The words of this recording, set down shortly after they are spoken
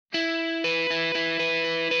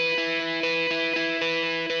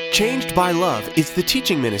Changed by Love is the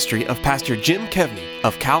teaching ministry of Pastor Jim Kevney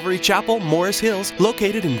of Calvary Chapel, Morris Hills,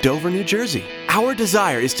 located in Dover, New Jersey. Our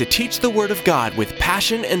desire is to teach the Word of God with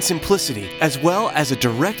passion and simplicity, as well as a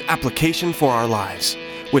direct application for our lives.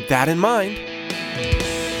 With that in mind,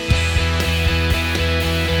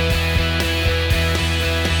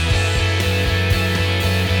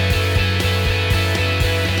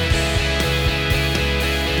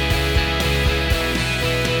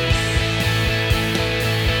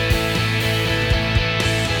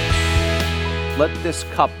 let this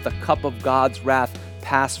cup, the cup of God's wrath,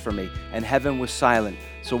 pass from me. And heaven was silent.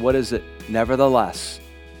 So what is it? Nevertheless,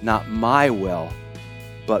 not my will,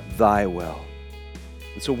 but thy will.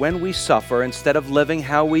 And so when we suffer, instead of living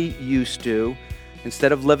how we used to,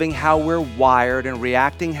 instead of living how we're wired and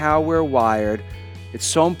reacting how we're wired, it's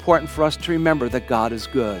so important for us to remember that God is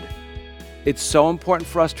good. It's so important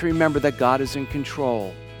for us to remember that God is in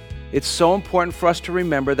control. It's so important for us to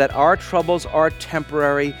remember that our troubles are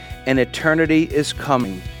temporary and eternity is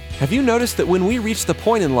coming. have you noticed that when we reach the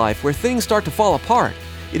point in life where things start to fall apart,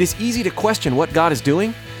 it is easy to question what God is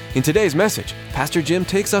doing? In today's message, Pastor Jim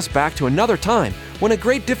takes us back to another time when a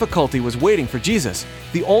great difficulty was waiting for Jesus,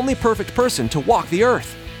 the only perfect person to walk the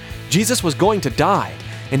earth. Jesus was going to die,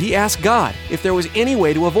 and he asked God if there was any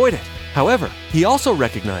way to avoid it. However, he also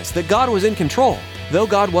recognized that God was in control, though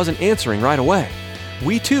God wasn't answering right away.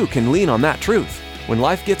 We too can lean on that truth. When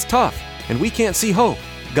life gets tough and we can't see hope,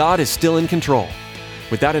 God is still in control.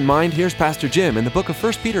 With that in mind, here's Pastor Jim in the book of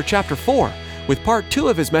 1 Peter chapter 4 with part 2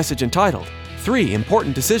 of his message entitled, 3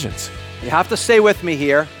 Important Decisions. You have to stay with me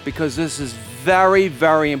here because this is very,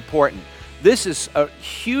 very important. This is a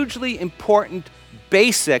hugely important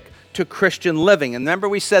basic to Christian living. And remember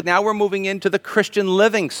we said now we're moving into the Christian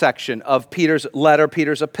living section of Peter's letter,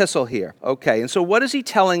 Peter's epistle here. Okay, and so what is he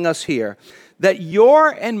telling us here? That your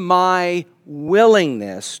and my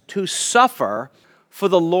willingness to suffer for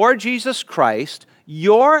the Lord Jesus Christ,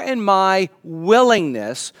 your and my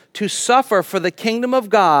willingness to suffer for the kingdom of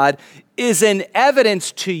God is an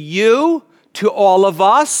evidence to you, to all of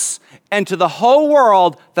us, and to the whole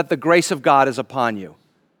world that the grace of God is upon you.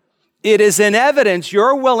 It is an evidence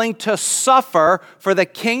you're willing to suffer for the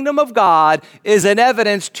kingdom of God is an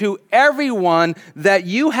evidence to everyone that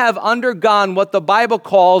you have undergone what the Bible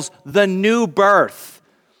calls the new birth.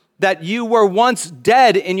 That you were once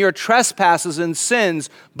dead in your trespasses and sins,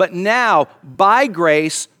 but now, by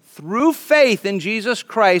grace, through faith in Jesus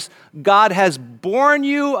Christ, God has born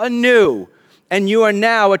you anew, and you are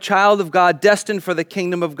now a child of God destined for the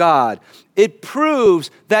kingdom of God. It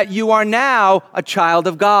proves that you are now a child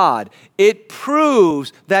of God. It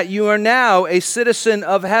proves that you are now a citizen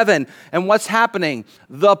of heaven. And what's happening?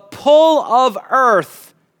 The pull of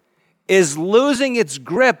earth is losing its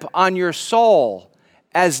grip on your soul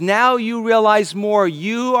as now you realize more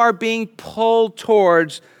you are being pulled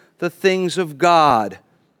towards the things of God.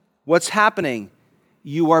 What's happening?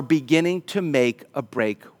 You are beginning to make a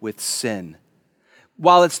break with sin.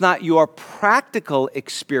 While it's not your practical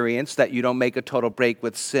experience that you don't make a total break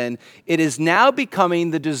with sin, it is now becoming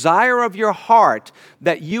the desire of your heart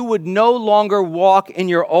that you would no longer walk in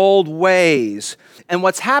your old ways. And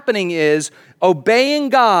what's happening is obeying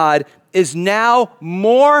God is now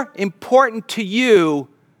more important to you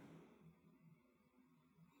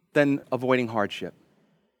than avoiding hardship.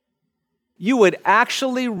 You would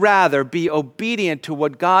actually rather be obedient to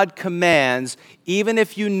what God commands, even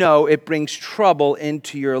if you know it brings trouble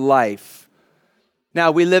into your life.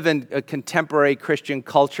 Now, we live in a contemporary Christian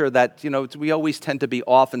culture that, we always tend to be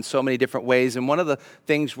off in so many different ways. And one of the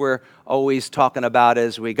things we're always talking about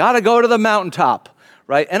is we got to go to the mountaintop,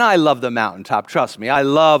 right? And I love the mountaintop. Trust me, I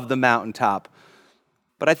love the mountaintop.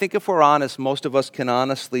 But I think if we're honest, most of us can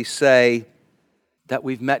honestly say that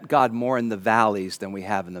we've met God more in the valleys than we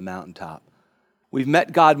have in the mountaintop. We've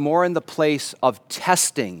met God more in the place of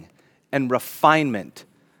testing and refinement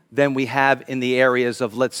than we have in the areas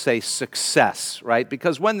of, let's say, success, right?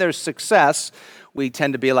 Because when there's success, we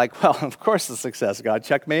tend to be like, well, of course the success, God,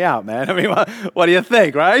 check me out, man. I mean, what do you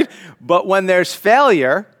think, right? But when there's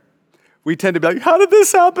failure, we tend to be like, how did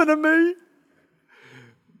this happen to me?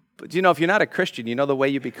 But if you're not a Christian, the way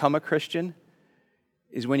you become a Christian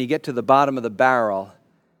is when you get to the bottom of the barrel,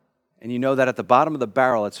 and you know that at the bottom of the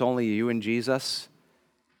barrel, it's only you and Jesus,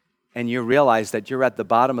 and you realize that you're at the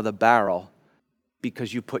bottom of the barrel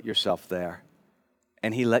because you put yourself there,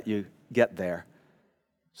 and he let you get there.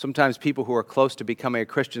 Sometimes people who are close to becoming a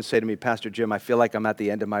Christian say to me, Pastor Jim, I feel like I'm at the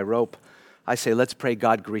end of my rope. I say, let's pray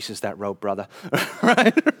God greases that rope, brother.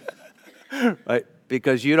 Right? Right?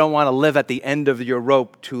 Because you don't want to live at the end of your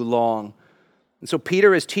rope too long. And so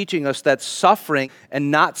Peter is teaching us that suffering and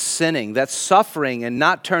not sinning, that suffering and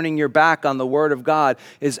not turning your back on the Word of God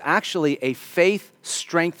is actually a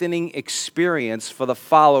faith-strengthening experience for the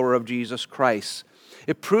follower of Jesus Christ.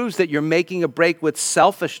 It proves that you're making a break with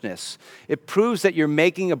selfishness. It proves that you're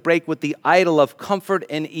making a break with the idol of comfort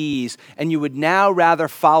and ease, and you would now rather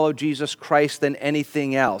follow Jesus Christ than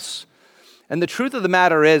anything else. And the truth of the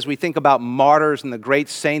matter is, we think about martyrs and the great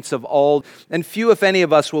saints of old, and few, if any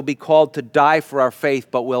of us, will be called to die for our faith,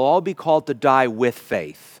 but we'll all be called to die with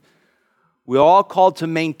faith. We're all called to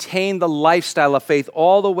maintain the lifestyle of faith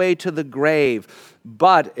all the way to the grave.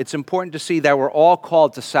 But it's important to see that we're all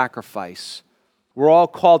called to sacrifice. We're all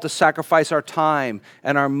called to sacrifice our time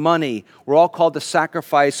and our money. We're all called to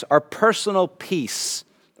sacrifice our personal peace,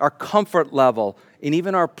 our comfort level, and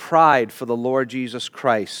even our pride for the Lord Jesus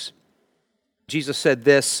Christ. Jesus said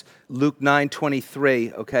this, Luke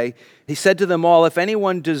 9:23, okay? He said to them all, if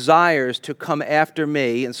anyone desires to come after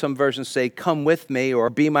me, and some versions say, come with me or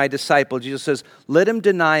be my disciple, Jesus says, let him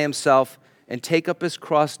deny himself and take up his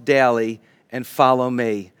cross daily and follow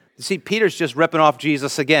me. You see, Peter's just ripping off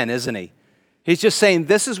Jesus again, isn't he? He's just saying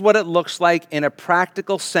this is what it looks like in a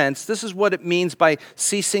practical sense. This is what it means by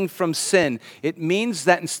ceasing from sin. It means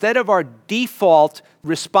that instead of our default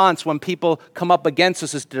response when people come up against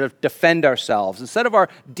us is to defend ourselves, instead of our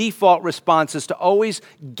default response is to always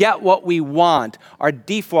get what we want, our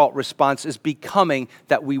default response is becoming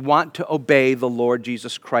that we want to obey the Lord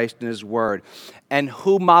Jesus Christ and His Word. And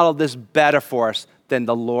who modeled this better for us than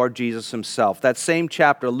the Lord Jesus Himself? That same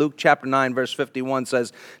chapter, Luke chapter 9, verse 51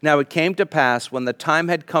 says, now it came to pass when the time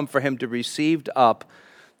had come for him to be received up,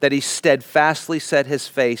 that he steadfastly set his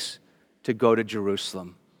face to go to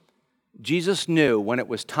Jerusalem. Jesus knew when it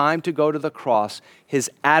was time to go to the cross,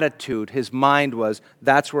 his attitude, his mind was,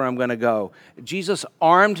 that's where I'm going to go. Jesus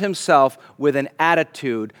armed himself with an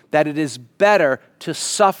attitude that it is better to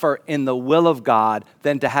suffer in the will of God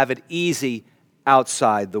than to have it easy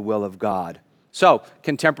outside the will of God. So,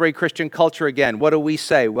 contemporary Christian culture again, what do we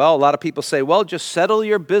say? Well, a lot of people say, well, just settle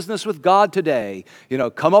your business with God today.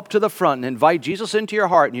 Come up to the front and invite Jesus into your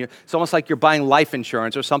heart. And it's almost like you're buying life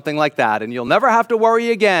insurance or something like that, and you'll never have to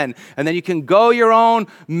worry again. And then you can go your own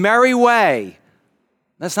merry way.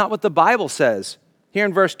 That's not what the Bible says. Here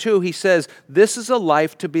in verse 2, he says, this is a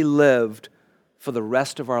life to be lived for the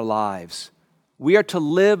rest of our lives. We are to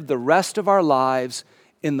live the rest of our lives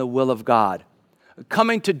in the will of God.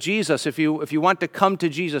 Coming to Jesus, if you want to come to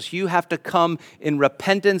Jesus, you have to come in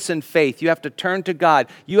repentance and faith. You have to turn to God.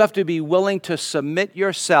 You have to be willing to submit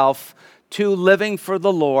yourself to living for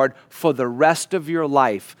the Lord for the rest of your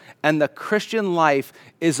life. And the Christian life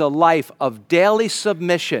is a life of daily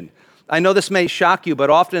submission. I know this may shock you,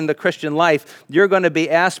 but often in the Christian life, you're going to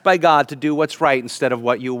be asked by God to do what's right instead of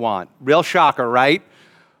what you want. Real shocker, right?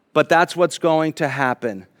 But that's what's going to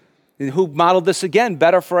happen. Who modeled this again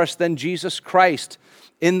better for us than Jesus Christ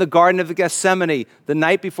in the Garden of Gethsemane, the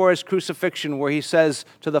night before his crucifixion, where he says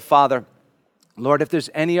to the Father, Lord, if there's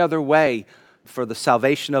any other way for the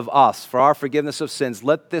salvation of us, for our forgiveness of sins,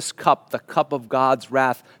 let this cup, the cup of God's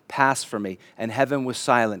wrath, pass from me. And heaven was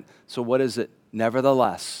silent. So what is it?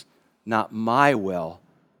 Nevertheless, not my will,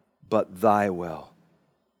 but thy will.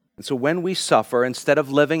 And so when we suffer, instead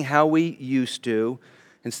of living how we used to,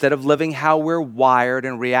 instead of living how we're wired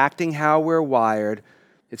and reacting how we're wired,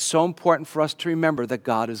 it's so important for us to remember that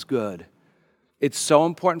God is good. It's so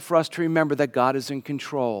important for us to remember that God is in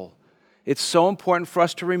control. It's so important for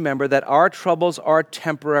us to remember that our troubles are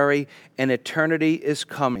temporary and eternity is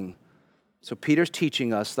coming. So Peter's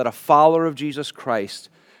teaching us that a follower of Jesus Christ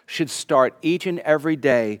should start each and every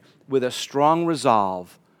day with a strong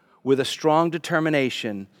resolve, with a strong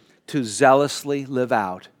determination to zealously live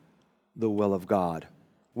out the will of God.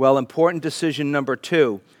 Well, important decision number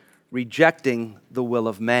 2, rejecting the will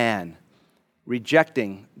of man.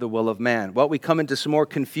 Rejecting the will of man. Well, we come into some more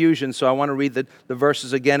confusion, so I want to read the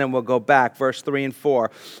verses again and we'll go back. Verse 3 and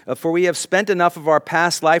 4. For we have spent enough of our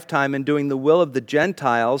past lifetime in doing the will of the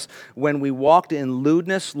Gentiles when we walked in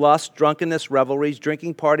lewdness, lust, drunkenness, revelries,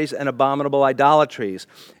 drinking parties, and abominable idolatries.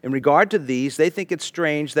 In regard to these, they think it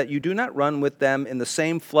strange that you do not run with them in the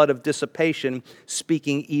same flood of dissipation,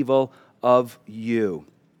 speaking evil of you.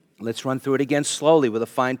 Let's run through it again slowly with a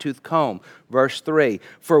fine-tooth comb. Verse 3,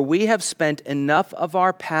 for we have spent enough of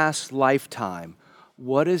our past lifetime.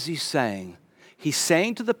 What is he saying? He's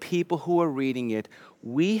saying to the people who are reading it,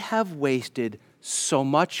 we have wasted so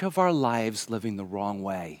much of our lives living the wrong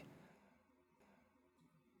way.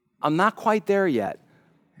 I'm not quite there yet,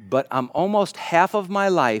 but I'm almost half of my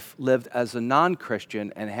life lived as a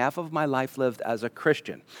non-Christian and half of my life lived as a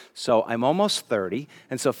Christian. So I'm almost 30,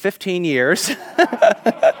 and so 15 years.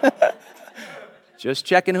 Just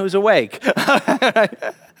checking who's awake.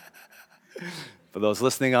 For those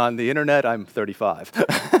listening on the internet, I'm 35.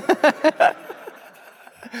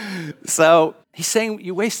 So he's saying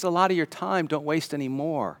you waste a lot of your time, don't waste any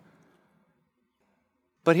more.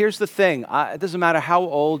 But here's the thing, it doesn't matter how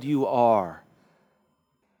old you are.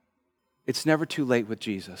 It's never too late with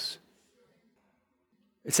Jesus.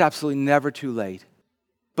 It's absolutely never too late.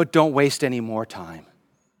 But don't waste any more time.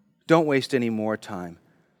 Don't waste any more time.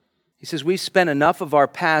 He says, we spent enough of our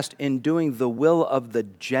past in doing the will of the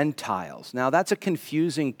Gentiles. Now, that's a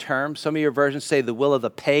confusing term. Some of your versions say the will of the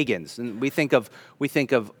pagans. And we think of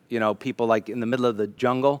people like in the middle of the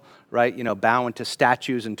jungle, right? Bowing to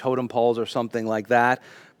statues and totem poles or something like that.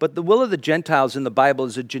 But the will of the Gentiles in the Bible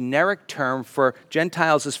is a generic term for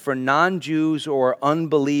Gentiles is for non-Jews or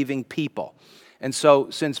unbelieving people. And so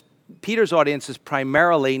since Peter's audience is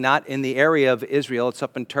primarily not in the area of Israel, it's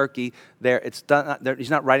up in Turkey. He's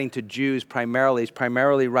not writing to Jews primarily. He's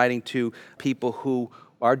primarily writing to people who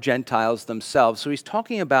are Gentiles themselves. So he's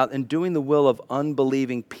talking about and doing the will of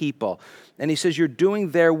unbelieving people. And he says, you're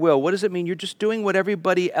doing their will. What does it mean? You're just doing what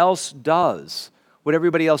everybody else does, what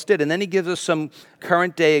everybody else did. And then he gives us some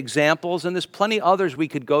current day examples, and there's plenty others we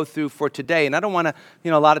could go through for today. And I don't want to,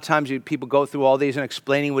 a lot of times people go through all these and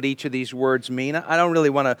explaining what each of these words mean. I don't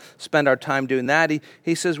really want to spend our time doing that.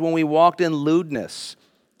 He says, when we walked in lewdness,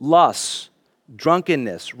 lusts,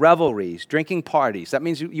 drunkenness, revelries, drinking parties. That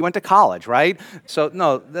means you went to college, right? So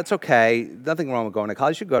no, that's okay. Nothing wrong with going to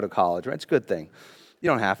college. You should go to college, right? It's a good thing. You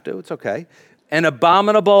don't have to. It's okay. And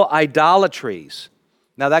abominable idolatries.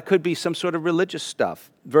 Now, that could be some sort of religious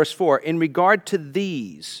stuff. Verse 4, in regard to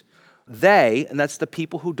these, they, and that's the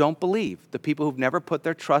people who don't believe, the people who've never put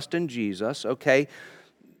their trust in Jesus, okay,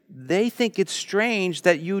 they think it's strange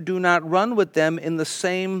that you do not run with them in the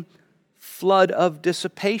same flood of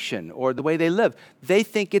dissipation or the way they live. They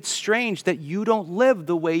think it's strange that you don't live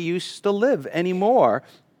the way you used to live anymore.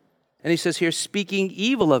 And he says here, speaking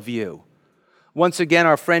evil of you. Once again,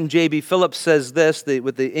 our friend J.B. Phillips says this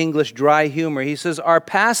with the English dry humor. He says, our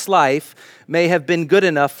past life may have been good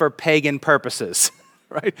enough for pagan purposes,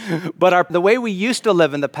 right? But the way we used to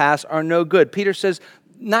live in the past are no good. Peter says,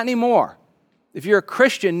 not anymore. If you're a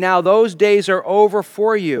Christian, now those days are over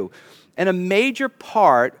for you. And a major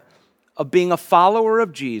part of being a follower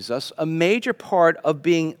of Jesus, a major part of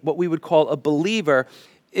being what we would call a believer,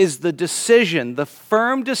 is the decision, the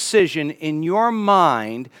firm decision in your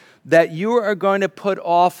mind that you are going to put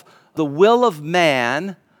off the will of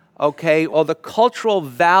man, okay, or the cultural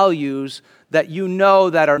values that you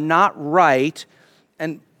know that are not right,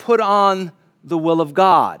 and put on the will of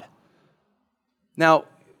God. Now,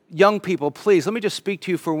 young people, please, let me just speak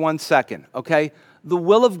to you for 1 second, okay? The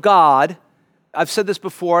will of God, I've said this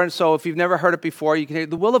before, and so if you've never heard it before, you can hear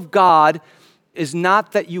it. The will of God is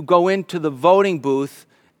not that you go into the voting booth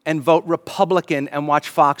and vote Republican and watch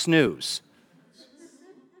Fox News.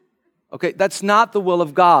 Okay, that's not the will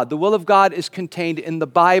of God. The will of God is contained in the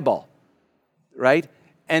Bible, right?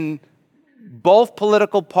 And both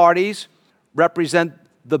political parties represent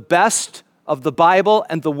the best of the Bible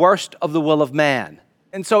and the worst of the will of man.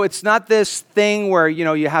 And so it's not this thing where,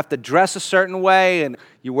 you have to dress a certain way and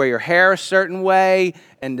you wear your hair a certain way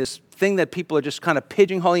and this thing that people are just kind of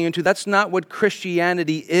pigeonholing you into. That's not what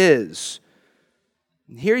Christianity is.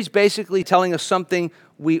 Here he's basically telling us something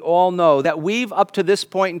we all know, that we've, up to this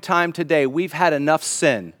point in time today, we've had enough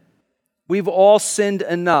sin. We've all sinned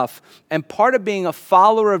enough. And part of being a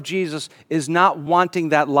follower of Jesus is not wanting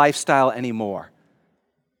that lifestyle anymore.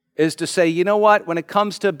 Is to say, you know what, when it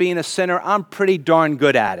comes to being a sinner, I'm pretty darn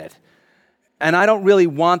good at it. And I don't really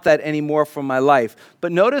want that anymore from my life.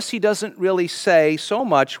 But notice he doesn't really say so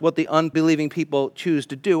much what the unbelieving people choose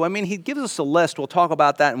to do. I mean, he gives us a list. We'll talk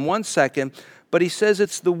about that in 1 second. But he says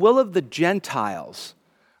it's the will of the Gentiles,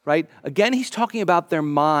 right? Again, he's talking about their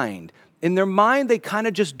mind. In their mind, they kind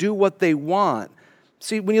of just do what they want.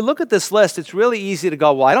 See, when you look at this list, it's really easy to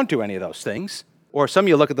go, well, I don't do any of those things. Or some of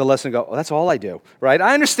you look at the list and go, oh, that's all I do, right?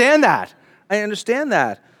 I understand that.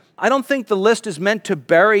 I don't think the list is meant to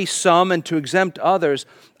bury some and to exempt others.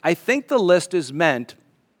 I think the list is meant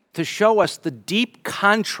to show us the deep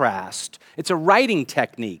contrast. It's a writing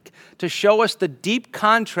technique to show us the deep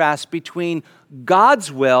contrast between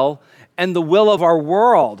God's will and the will of our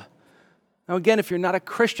world. Now, again, if you're not a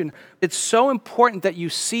Christian, it's so important that you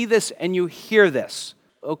see this and you hear this,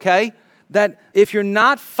 okay? That if you're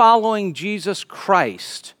not following Jesus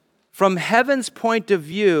Christ, from heaven's point of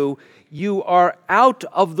view, you are out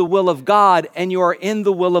of the will of God and you are in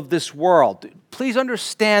the will of this world. Please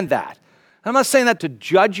understand that. I'm not saying that to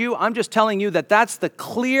judge you. I'm just telling you that that's the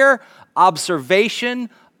clear observation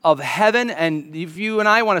of heaven, and if you and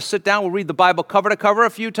I want to sit down, we'll read the Bible cover to cover a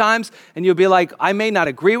few times, and you'll be like, I may not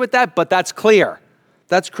agree with that, but that's clear.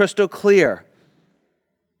 That's crystal clear.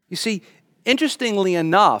 You see, interestingly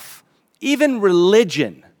enough, even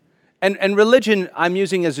religion, and religion I'm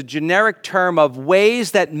using as a generic term of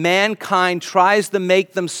ways that mankind tries to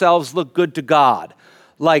make themselves look good to God.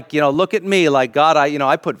 Like, look at me, like, God,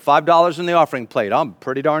 I put $5 in the offering plate. I'm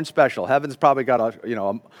pretty darn special. Heaven's probably got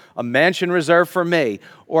a mansion reserved for me.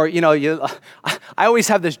 Or, I always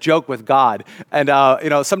have this joke with God. And,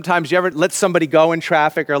 sometimes you ever let somebody go in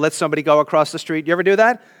traffic or let somebody go across the street? You ever do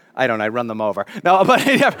that? I don't, I run them over. No,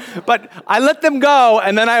 but I let them go,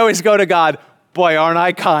 and then I always go to God, boy, aren't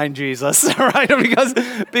I kind, Jesus, right?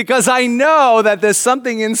 Because I know that there's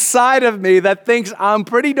something inside of me that thinks I'm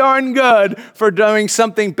pretty darn good for doing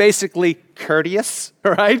something basically courteous,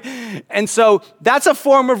 right? And so that's a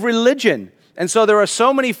form of religion. And so there are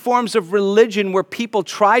so many forms of religion where people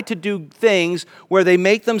try to do things where they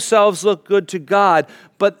make themselves look good to God,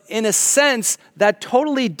 but in a sense, that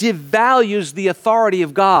totally devalues the authority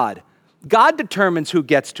of God. God determines who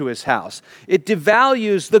gets to his house. It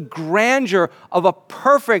devalues the grandeur of a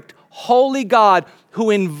perfect, holy God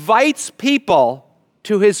who invites people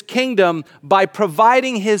to his kingdom by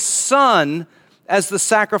providing his son as the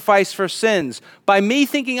sacrifice for sins. By me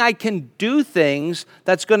thinking I can do things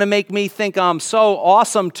that's going to make me think I'm so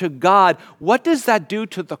awesome to God, what does that do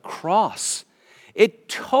to the cross? It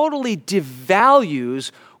totally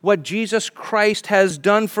devalues what Jesus Christ has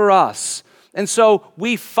done for us. And so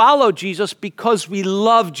we follow Jesus because we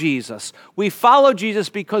love Jesus. We follow Jesus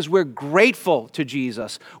because we're grateful to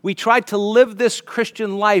Jesus. We try to live this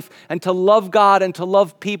Christian life and to love God and to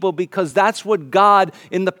love people because that's what God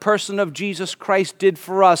in the person of Jesus Christ did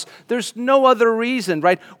for us. There's no other reason,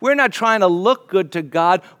 right? We're not trying to look good to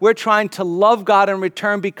God. We're trying to love God in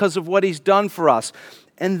return because of what he's done for us.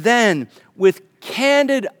 And then with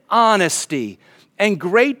candid honesty and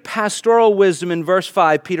great pastoral wisdom in verse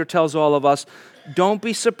 5, Peter tells all of us, don't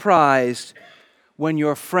be surprised when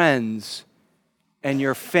your friends and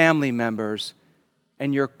your family members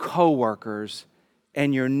and your coworkers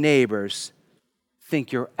and your neighbors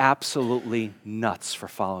think you're absolutely nuts for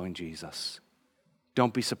following Jesus.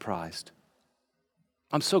 Don't be surprised.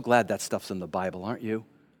 I'm so glad that stuff's in the Bible, aren't you?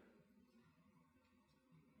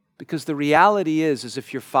 Because the reality is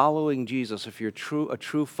if you're following Jesus, if you're a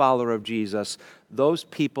true follower of Jesus, those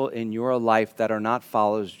people in your life that are not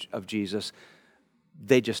followers of Jesus,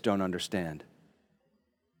 they just don't understand.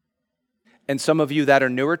 And some of you that are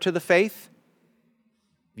newer to the faith,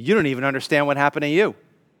 you don't even understand what happened to you.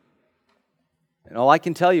 And all I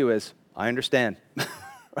can tell you is, I understand.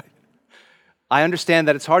 Right? I understand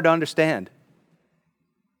that it's hard to understand.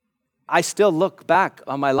 I still look back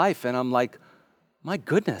on my life and I'm like, my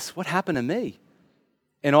goodness, what happened to me?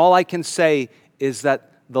 And all I can say is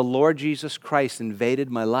that the Lord Jesus Christ invaded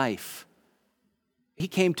my life. He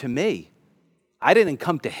came to me. I didn't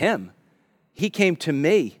come to him. He came to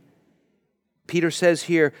me. Peter says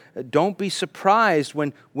here, don't be surprised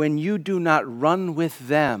when you do not run with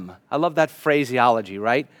them. I love that phraseology,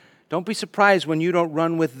 right? Don't be surprised when you don't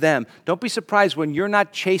run with them. Don't be surprised when you're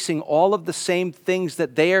not chasing all of the same things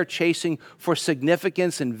that they are chasing for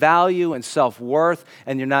significance and value and self-worth,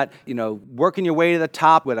 and you're not, working your way to the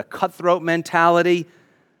top with a cutthroat mentality.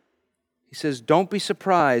 He says, don't be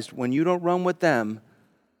surprised when you don't run with them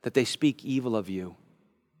that they speak evil of you.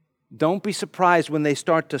 Don't be surprised when they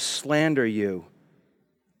start to slander you.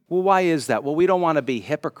 Well, why is that? Well, we don't want to be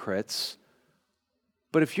hypocrites.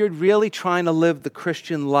 But if you're really trying to live the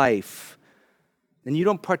Christian life and you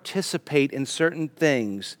don't participate in certain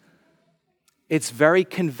things, it's very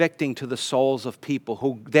convicting to the souls of people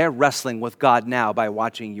who they're wrestling with God now by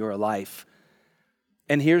watching your life.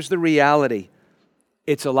 And here's the reality.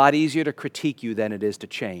 It's a lot easier to critique you than it is to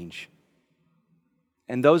change.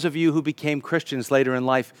 And those of you who became Christians later in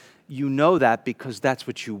life, you know that because that's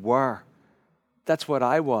what you were. That's what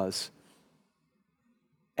I was.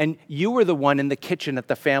 And you were the one in the kitchen at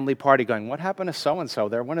the family party going, what happened to so-and-so?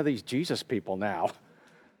 They're one of these Jesus people now.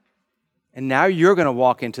 And now you're going to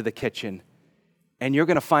walk into the kitchen and you're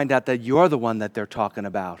going to find out that you're the one that they're talking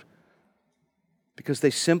about because they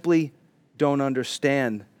simply don't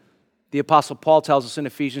understand. The Apostle Paul tells us in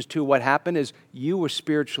Ephesians 2 what happened is you were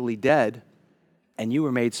spiritually dead and you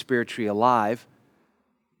were made spiritually alive,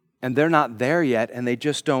 and they're not there yet and they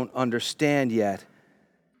just don't understand yet.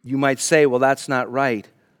 You might say, well, that's not right.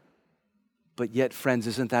 But yet, friends,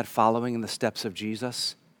 isn't that following in the steps of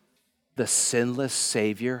Jesus? The sinless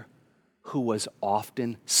Savior who was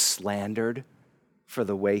often slandered for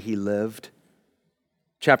the way he lived.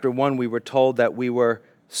 Chapter 1, we were told that we were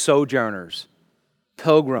sojourners.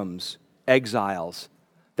 pilgrims, exiles.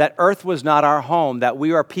 That earth was not our home, that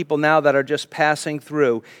we are people now that are just passing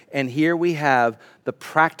through. And here we have the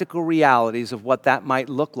practical realities of what that might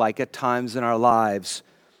look like at times in our lives.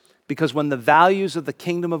 Because when the values of the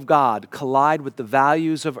kingdom of God collide with the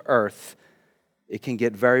values of earth, it can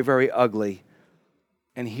get very, very ugly.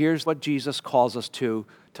 And here's what Jesus calls us to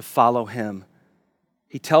follow him.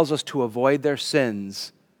 He tells us to avoid their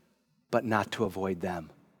sins, but not to avoid them.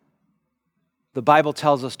 The Bible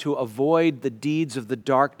tells us to avoid the deeds of the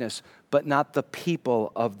darkness, but not the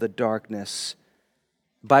people of the darkness.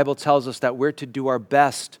 The Bible tells us that we're to do our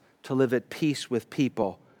best to live at peace with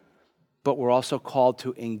people, but we're also called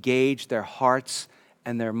to engage their hearts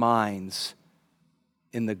and their minds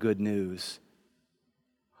in the good news.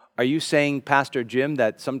 Are you saying, Pastor Jim,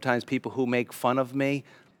 that sometimes people who make fun of me,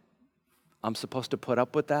 I'm supposed to put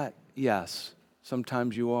up with that? Yes,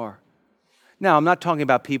 sometimes you are. Now, I'm not talking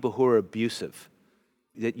about people who are abusive,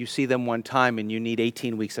 that you see them one time and you need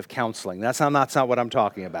 18 weeks of counseling. That's not what I'm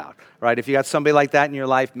talking about, right? If you got somebody like that in your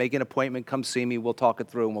life, make an appointment, come see me, we'll talk it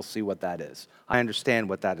through and we'll see what that is. I understand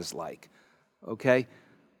what that is like, okay?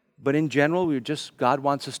 But in general, God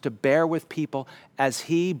wants us to bear with people as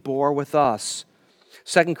he bore with us.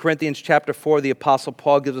 2 Corinthians chapter 4, the Apostle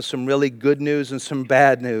Paul gives us some really good news and some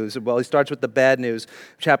bad news. Well, he starts with the bad news,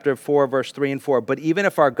 chapter 4, verse 3 and 4. But even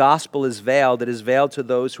if our gospel is veiled, it is veiled to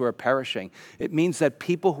those who are perishing. It means that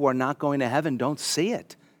people who are not going to heaven don't see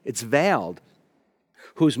it. It's veiled.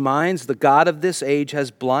 Whose minds the God of this age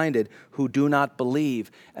has blinded, who do not believe.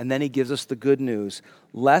 And then he gives us the good news.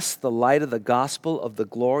 Lest the light of the gospel of the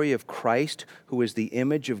glory of Christ, who is the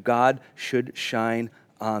image of God, should shine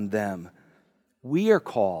on them. We are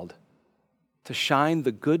called to shine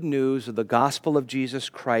the good news of the gospel of Jesus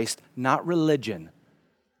Christ, not religion,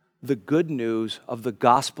 the good news of the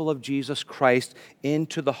gospel of Jesus Christ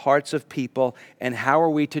into the hearts of people. And how are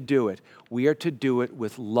we to do it? We are to do it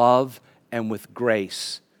with love and with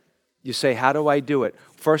grace. You say, how do I do it?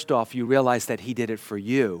 First off, you realize that he did it for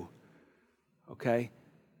you, okay?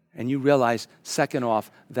 And you realize, second off,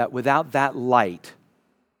 that without that light,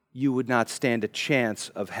 you would not stand a chance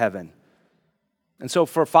of heaven. And so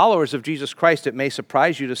for followers of Jesus Christ, it may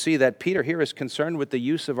surprise you to see that Peter here is concerned with the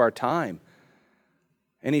use of our time.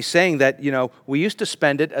 And he's saying that, we used to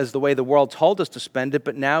spend it as the way the world told us to spend it,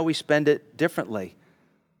 but now we spend it differently.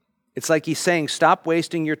 It's like he's saying, stop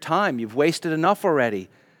wasting your time. You've wasted enough already.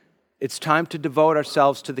 It's time to devote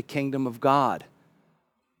ourselves to the kingdom of God.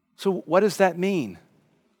 So what does that mean?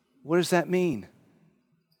 What does that mean?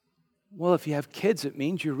 Well, if you have kids, it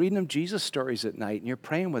means you're reading them Jesus stories at night and you're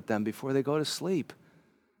praying with them before they go to sleep.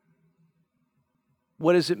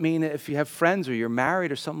 What does it mean if you have friends or you're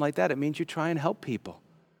married or something like that? It means you try and help people.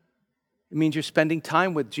 It means you're spending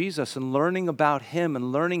time with Jesus and learning about him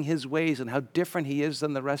and learning his ways and how different he is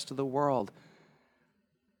than the rest of the world.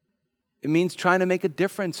 It means trying to make a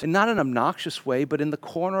difference, and not in an obnoxious way, but in the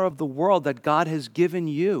corner of the world that God has given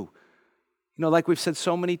you. Like we've said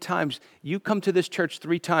so many times, you come to this church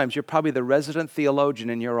 3 times, you're probably the resident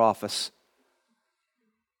theologian in your office.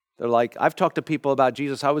 They're like, I've talked to people about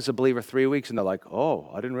Jesus, I was a believer 3 weeks, and they're like,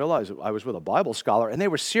 oh, I didn't realize I was with a Bible scholar. And they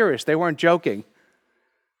were serious, they weren't joking.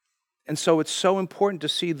 And so it's so important to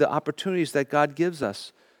see the opportunities that God gives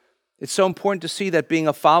us. It's so important to see that being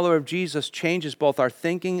a follower of Jesus changes both our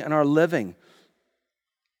thinking and our living.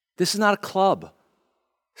 This is not a club.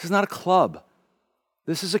 This is not a club.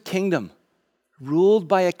 This is a kingdom ruled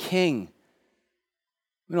by a king.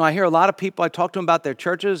 I hear a lot of people, I talk to them about their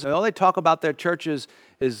churches, and all they talk about their churches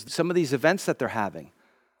is some of these events that they're having.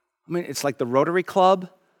 It's like the Rotary Club,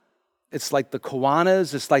 it's like the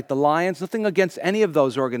Kiwanis, it's like the Lions, nothing against any of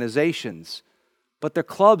those organizations. But they're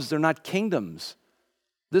clubs, they're not kingdoms.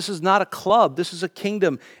 This is not a club, this is a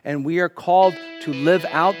kingdom, and we are called to live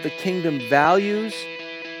out the kingdom values.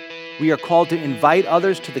 We are called to invite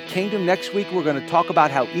others to the kingdom. Next week, we're going to talk about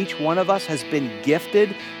how each one of us has been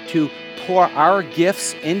gifted to pour our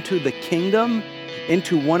gifts into the kingdom,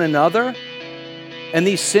 into one another. And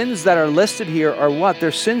these sins that are listed here are what?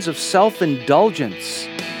 They're sins of self-indulgence.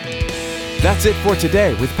 That's it for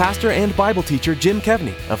today with pastor and Bible teacher Jim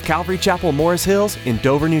Kevney of Calvary Chapel, Morris Hills in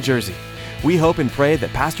Dover, New Jersey. We hope and pray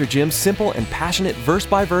that Pastor Jim's simple and passionate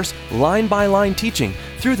verse-by-verse, line-by-line teaching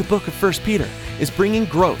through the book of 1 Peter is bringing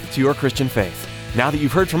growth to your Christian faith. Now that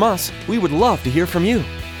you've heard from us, we would love to hear from you.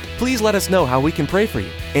 Please let us know how we can pray for you,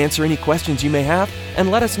 answer any questions you may have, and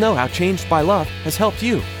let us know how Changed by Love has helped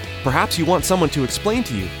you. Perhaps you want someone to explain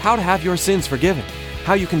to you how to have your sins forgiven,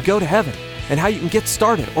 how you can go to heaven, and how you can get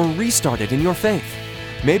started or restarted in your faith.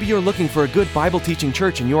 Maybe you're looking for a good Bible teaching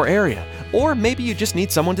church in your area, or maybe you just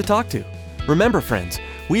need someone to talk to. Remember, friends,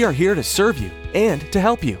 we are here to serve you and to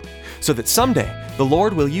help you, so that someday the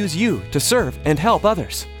Lord will use you to serve and help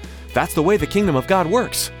others. That's the way the kingdom of God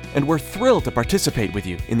works, and we're thrilled to participate with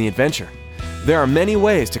you in the adventure. There are many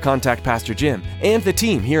ways to contact Pastor Jim and the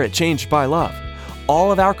team here at Changed by Love.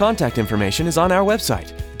 All of our contact information is on our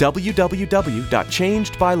website,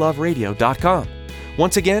 www.changedbyloveradio.com.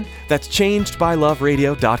 Once again, that's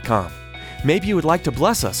changedbyloveradio.com. Maybe you would like to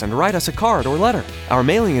bless us and write us a card or letter. Our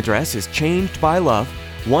mailing address is Changed by Love,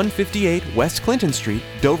 158 West Clinton Street,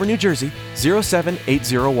 Dover, New Jersey,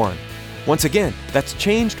 07801. Once again, that's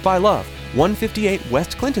Changed by Love, 158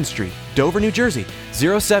 West Clinton Street, Dover, New Jersey,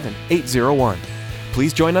 07801.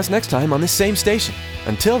 Please join us next time on this same station.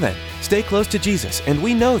 Until then, stay close to Jesus, and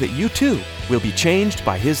we know that you too will be changed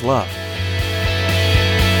by His love.